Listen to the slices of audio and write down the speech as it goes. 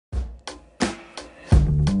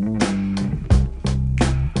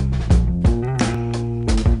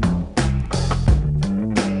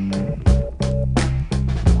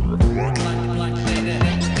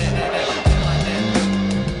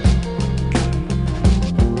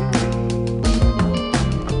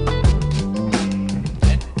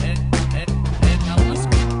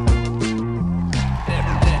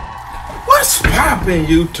poppin',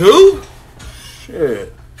 YouTube?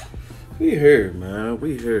 Shit. We here, man.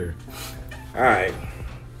 We here. Alright.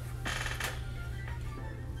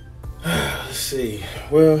 Let's see.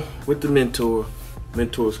 Well, with the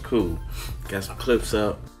mentor's cool. Got some clips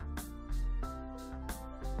up.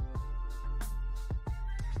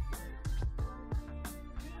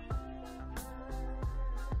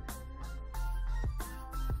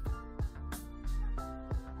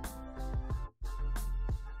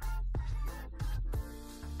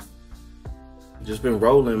 Just been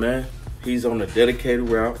rolling, man. He's on a dedicated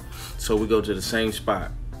route, so we go to the same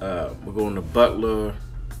spot. We're going to Butler,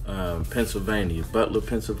 Pennsylvania. Butler,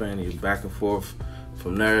 Pennsylvania, back and forth.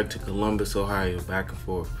 From there to Columbus, Ohio, back and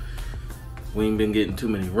forth. We ain't been getting too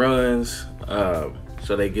many runs,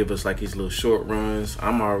 so they give us like these little short runs.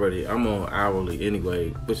 I'm on hourly anyway,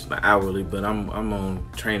 which is not hourly, but I'm on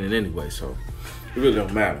training anyway, so it really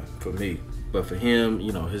don't matter for me. But for him,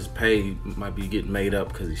 you know, his pay might be getting made up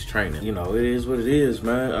because he's training. You know, it is what it is,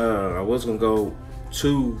 man. I was gonna go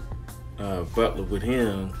to Butler with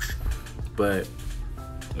him, but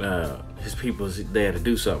his people was there to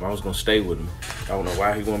do something. I was gonna stay with him. I don't know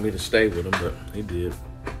why he wanted me to stay with him, but he did.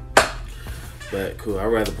 But cool, I'd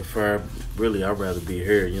rather be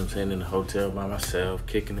here, you know what I'm saying, in the hotel by myself,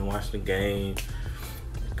 kicking and watching the game.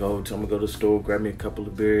 I'm gonna go to the store, grab me a couple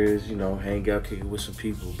of beers, you know, hang out, kick it with some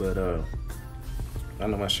people. But I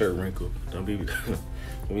know my shirt wrinkled. Don't be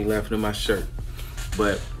laughing at my shirt.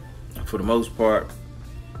 But for the most part,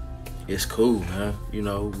 it's cool, man. You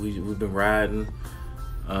know, we've been riding.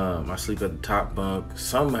 I sleep at the top bunk.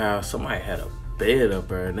 Somehow somebody had a bed up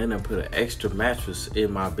there, and then they put an extra mattress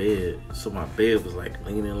in my bed, so my bed was like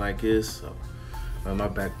leaning like this. So man, my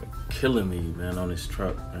back been killing me, man, on this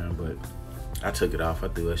truck, man. But I took it off. I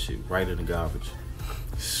threw that shit right in the garbage.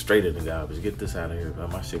 Straight in the garbage. Get this out of here,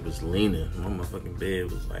 man. My shit was leaning. My motherfucking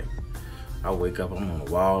bed was like, I wake up, I'm on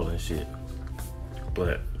the wall and shit.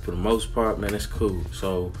 But for the most part, man, it's cool.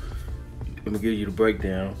 So let me give you the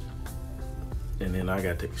breakdown. And then I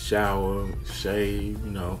gotta take a shower, shave,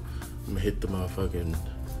 you know. I'm gonna hit the motherfucking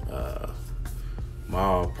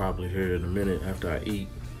mall probably here in a minute after I eat.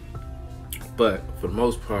 But for the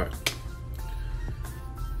most part,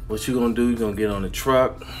 what you gonna do, you're gonna get on the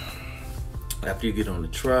truck. After you get on the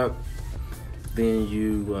truck, then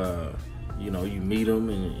you meet him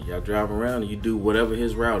and y'all drive around and you do whatever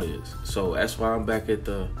his route is. So that's why I'm back at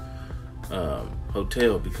the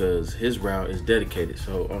hotel, because his route is dedicated.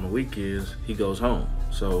 So on the weekends, he goes home.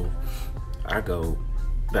 So I go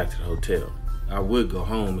back to the hotel. I would go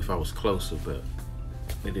home if I was closer, but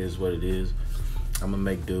it is what it is. I'm gonna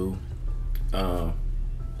make do.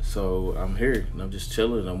 So I'm here and I'm just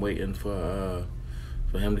chilling. I'm waiting for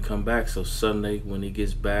him to come back. So Sunday, when he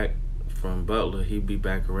gets back from Butler, he'll be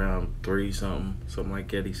back around 3 something like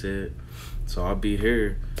that, he said. So I'll be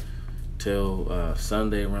here till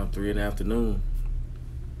Sunday around 3 in the afternoon.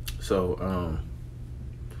 So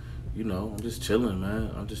you know, I'm just chilling,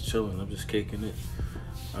 man. I'm just kicking it.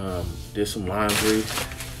 Did some laundry.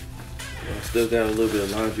 I still got a little bit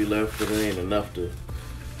of laundry left, but it ain't enough to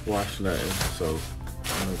wash nothing. So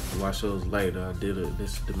I'm gonna wash those later. I did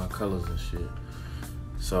my colors and shit.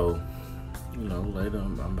 So, you know, later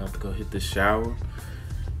I'm about to go hit the shower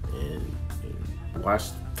and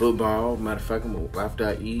watch football. Matter of fact, after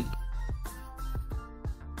I eat,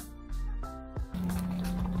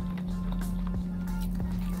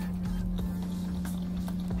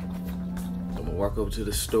 I'm gonna walk over to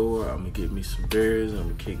the store. I'm gonna get me some beers. I'm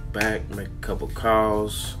gonna kick back, make a couple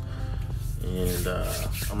calls, and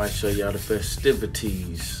I might show y'all the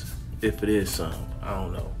festivities if it is some. I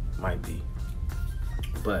don't know, might be.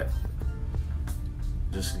 But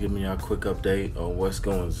just give me a quick update on what's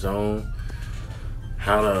going on,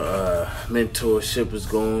 how the mentorship is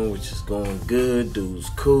going, which is going good.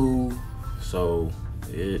 Dude's cool, so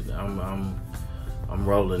I'm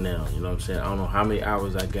rolling now. You know what I'm saying? I don't know how many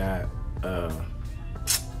hours I got. I'm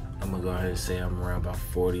gonna go ahead and say I'm around about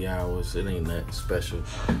 40 hours. It ain't nothing special,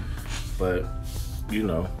 but you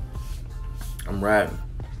know, I'm riding,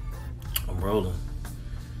 I'm rolling.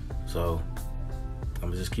 So I'm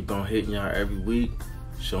gonna just keep on hitting y'all every week,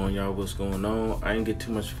 showing y'all what's going on. I ain't get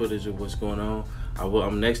too much footage of what's going on. I will.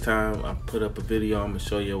 Next time I put up a video, I'm gonna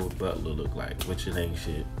show you what Butler look like, which it ain't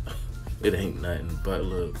shit. It ain't nothing.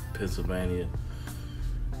 Butler, Pennsylvania.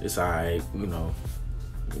 It's alright, you know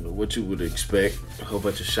what you would expect. A whole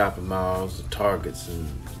bunch of shopping malls, and Targets, and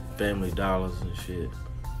Family Dollars and shit.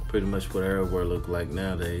 Pretty much what everywhere look like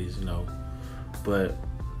nowadays, you know. But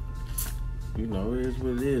you know, it is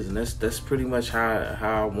what it is, and that's pretty much how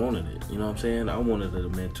I wanted it. You know what I'm saying? I wanted a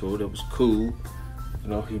mentor that was cool. You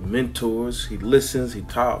know, he mentors, he listens, he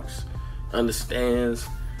talks. understands,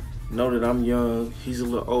 know that I'm young, he's a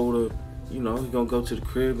little older. You know, he's gonna go to the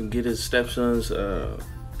crib and get his stepson's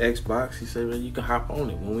Xbox. He said, man, you can hop on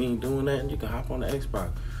it. When we ain't doing that, you can hop on the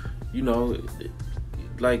Xbox. You know,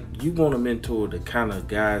 like, you want a mentor that kind of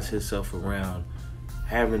guides himself around,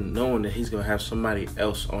 knowing that he's gonna have somebody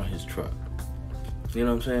else on his truck. You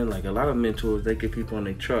know what I'm saying? Like, a lot of mentors, they get people on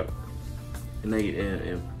their truck,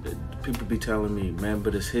 and people be telling me, man,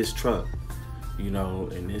 but it's his truck, you know,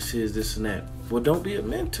 and it's his this and that. Well, don't be a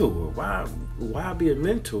mentor. Why be a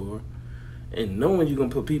mentor and knowing you're gonna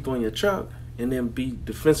put people in your truck and then be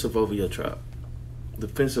defensive over your truck,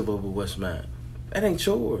 defensive over what's mine? That ain't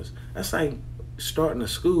yours. That's like starting a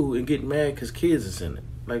school and getting mad because kids is in it.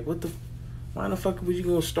 Like, why the fuck was you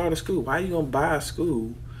gonna start a school? Why you gonna buy a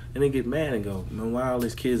school and then get mad and go, man, why all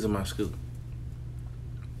these kids in my school?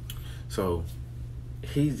 So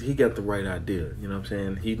he got the right idea, you know what I'm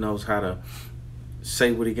saying? He knows how to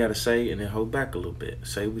say what he gotta say and then hold back a little bit.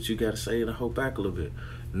 Say what you gotta say and then hold back a little bit.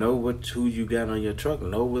 Know who you got on your truck.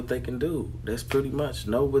 Know what they can do. That's pretty much.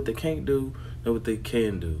 Know what they can't do. Know what they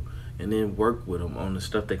can do. And then work with them on the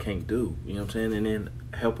stuff they can't do. You know what I'm saying? And then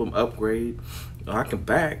help them upgrade. I can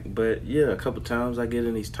back, but yeah, a couple times I get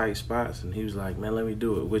in these tight spots and he was like, man, let me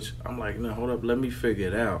do it. Which I'm like, no, hold up, let me figure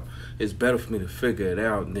it out. It's better for me to figure it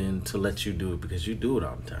out than to let you do it because you do it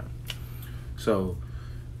all the time. So,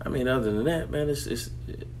 I mean, other than that, man, it's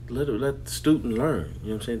let the student learn. You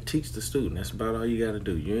know what I'm saying? Teach the student. That's about all you got to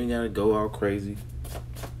do. You ain't got to go all crazy,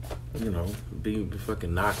 you know, be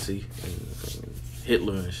fucking Nazi and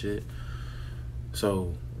Hitler and shit.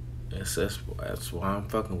 So that's why I'm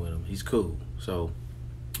fucking with him. He's cool. So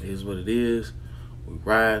here's what it is. We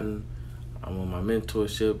riding. I'm on my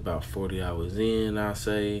mentorship, about 40 hours in, I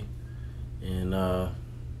say. And I'll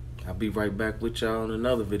be right back with y'all on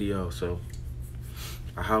another video. So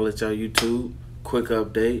I holler at y'all YouTube. Quick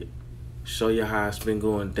update. Show you how it's been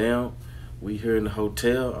going down. We here in the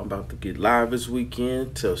hotel. I'm about to get live this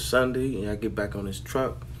weekend till Sunday, and I get back on this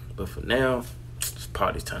truck. But for now, it's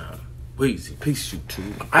party time. Weezy. Peace,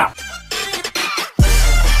 YouTube. Out.